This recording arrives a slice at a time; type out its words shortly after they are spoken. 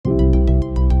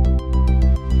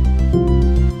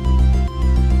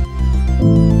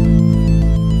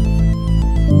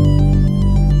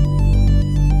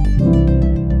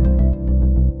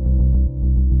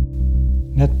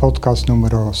podcast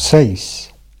número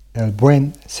 6, El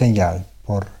buen señal,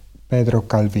 por Pedro.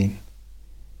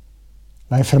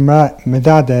 La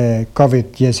enfermedad de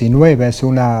COVID-19 es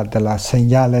una de las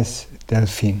señales del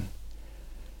fin,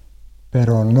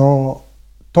 pero no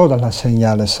todas las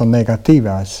señales son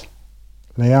negativas.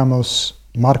 Leamos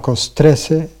Marcos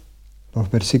 13, los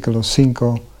versículos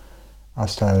 5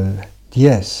 hasta el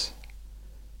 10.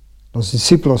 Los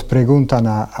discípulos preguntan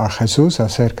a Jesús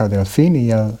acerca del fin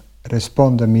y él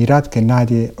responde: mirad que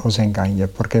nadie os engañe,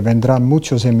 porque vendrán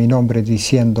muchos en mi nombre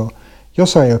diciendo: yo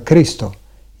soy el Cristo,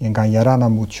 y engañarán a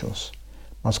muchos.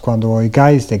 Mas cuando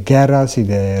oigáis de guerras y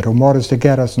de rumores de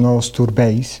guerras, no os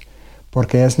turbéis,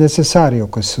 porque es necesario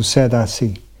que suceda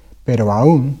así, pero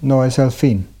aún no es el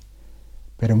fin.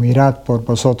 Pero mirad por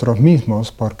vosotros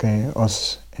mismos, porque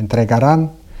os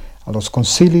entregarán a los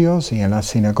concilios y en las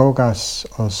sinagogas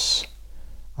os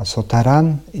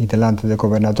azotarán, y delante de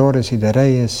gobernadores y de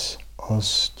reyes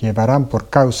os llevarán por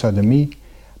causa de mí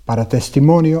para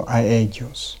testimonio a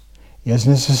ellos. Y es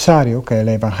necesario que el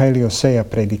Evangelio sea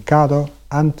predicado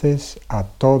antes a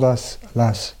todas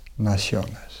las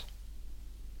naciones.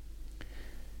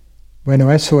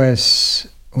 Bueno, eso es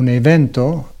un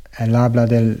evento. Él habla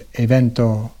del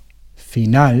evento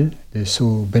final de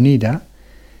su venida,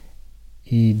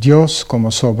 y Dios,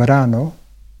 como soberano,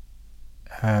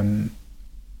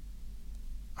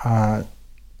 ha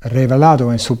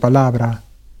revelado en su palabra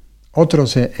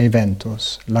otros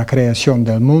eventos: la creación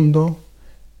del mundo.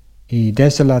 Y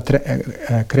desde la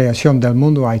creación del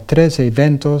mundo hay 3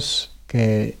 eventos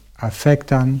que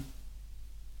afectan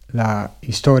la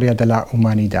historia de la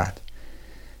humanidad.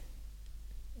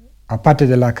 Aparte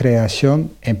de la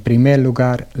creación, en primer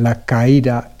lugar, la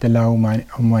caída de la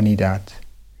humanidad,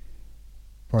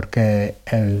 porque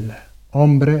el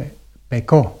hombre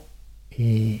pecó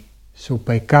y su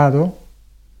pecado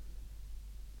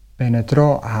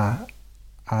penetró a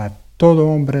todo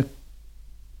hombre,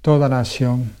 toda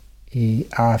nación, y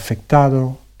ha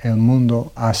afectado el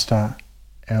mundo hasta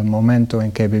el momento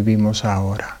en que vivimos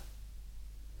ahora.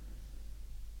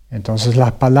 Entonces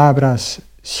las palabras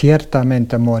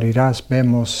ciertamente morirás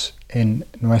vemos en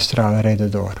nuestro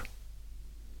alrededor.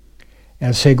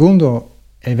 El segundo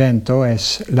evento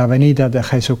es la venida de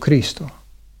Jesucristo.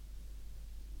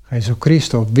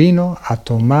 Jesucristo vino a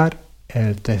tomar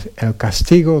el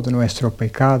castigo de nuestro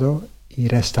pecado y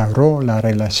restauró la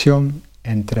relación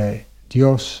entre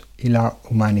Dios y la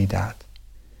humanidad.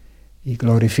 Y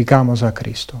glorificamos a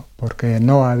Cristo, porque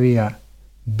no había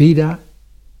vida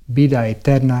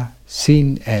eterna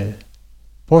sin Él.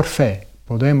 Por fe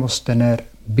podemos tener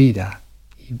vida,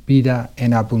 y vida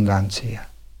en abundancia.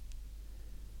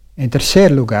 En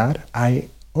tercer lugar, hay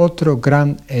otro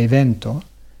gran evento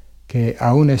que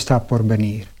aún está por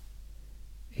venir,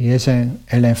 y es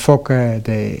el enfoque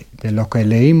de lo que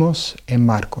leímos en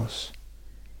Marcos.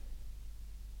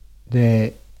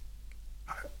 De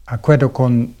acuerdo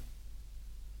con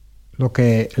lo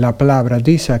que la palabra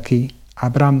dice aquí,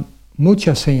 habrán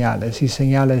muchas señales, y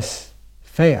señales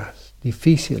feas,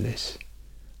 difíciles,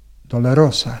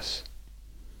 dolorosas.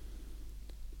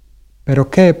 Pero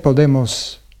 ¿qué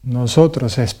podemos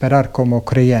nosotros esperar como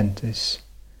creyentes?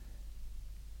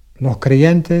 Los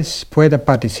creyentes pueden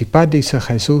participar, dice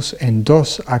Jesús, en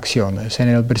 2 acciones. En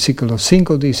el versículo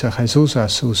 5 dice Jesús a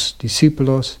sus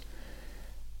discípulos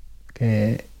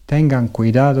que tengan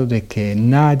cuidado de que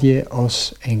nadie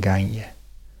os engañe,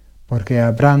 porque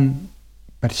habrán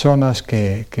personas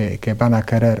que van a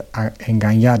querer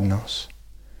engañarnos.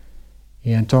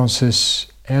 Y entonces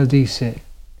Él dice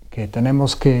que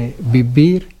tenemos que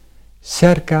vivir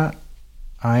cerca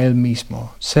a Él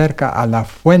mismo, cerca a la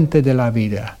fuente de la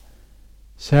vida,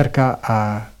 cerca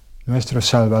a nuestro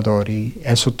Salvador. Y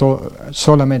eso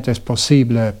solamente es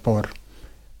posible por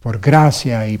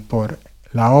gracia y por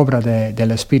la obra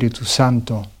del Espíritu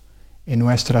Santo en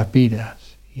nuestras vidas.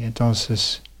 Y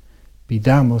entonces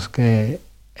pidamos que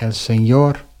el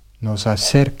Señor nos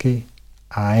acerque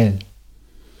a Él.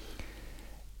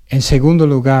 En segundo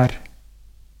lugar,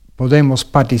 podemos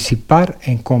participar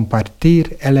en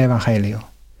compartir el Evangelio.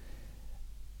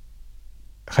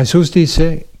 Jesús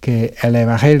dice que el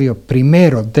Evangelio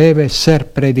primero debe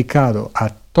ser predicado a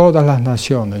todas las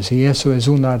naciones, y eso es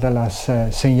una de las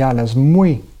señales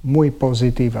muy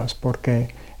positivas, porque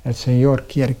el Señor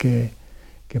quiere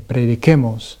que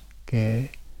prediquemos, que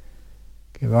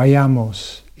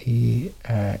vayamos, y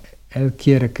Él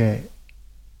quiere que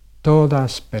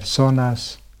todas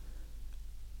personas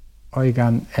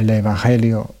oigan el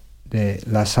Evangelio de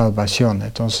la salvación.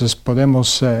 Entonces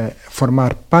podemos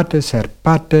formar parte, ser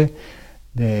parte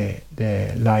de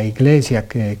la iglesia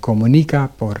que comunica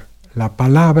por la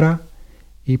palabra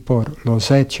y por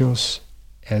los hechos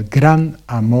el gran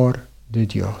amor de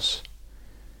Dios.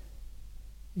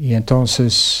 Y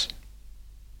entonces,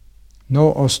 no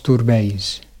os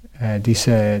turbéis,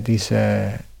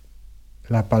 dice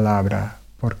la palabra,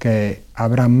 porque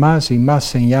habrá más y más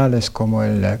señales como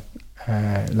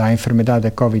la enfermedad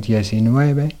de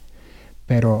COVID-19,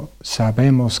 pero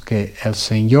sabemos que el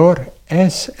Señor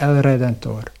es el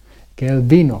Redentor, que Él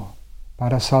vino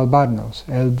para salvarnos,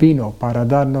 Él vino para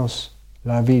darnos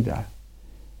la vida,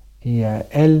 y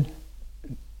Él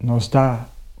nos da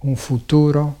un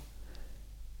futuro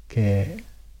que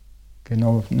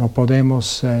no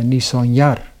podemos ni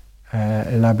soñar,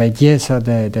 la belleza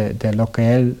de lo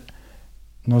que Él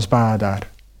nos va a dar.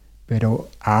 Pero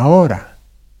ahora,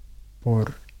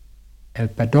 por el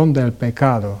perdón del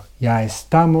pecado, ya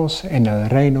estamos en el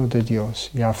reino de Dios,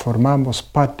 ya formamos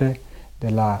parte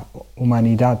de la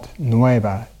humanidad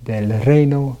nueva, del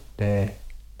reino del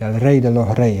Rey de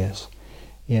los Reyes.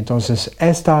 Y entonces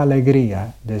esta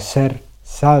alegría de ser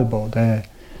salvo, de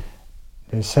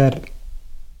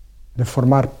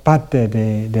formar parte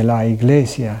de la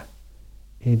iglesia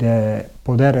y de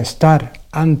poder estar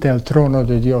ante el trono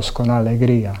de Dios con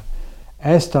alegría,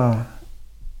 esta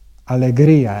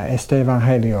alegría, este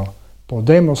evangelio,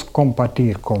 podemos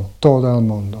compartir con todo el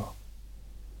mundo.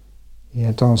 Y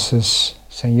entonces,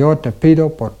 Señor, te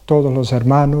pido por todos los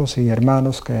hermanos y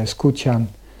hermanas que escuchan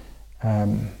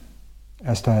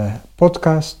este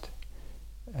podcast,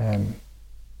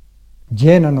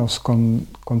 llénanos con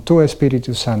tu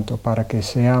Espíritu Santo para que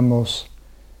seamos,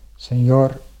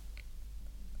 Señor,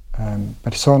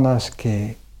 personas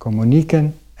que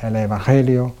comuniquen el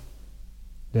evangelio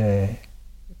del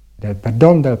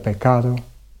perdón del pecado,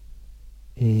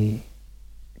 y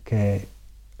que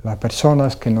las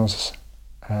personas que nos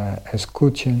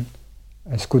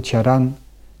escucharán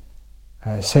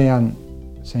sean,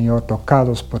 Señor,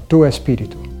 tocados por tu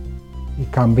Espíritu y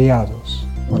cambiados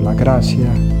por la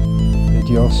gracia de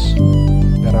Dios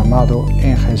derramado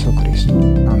en Jesucristo.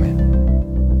 Amén.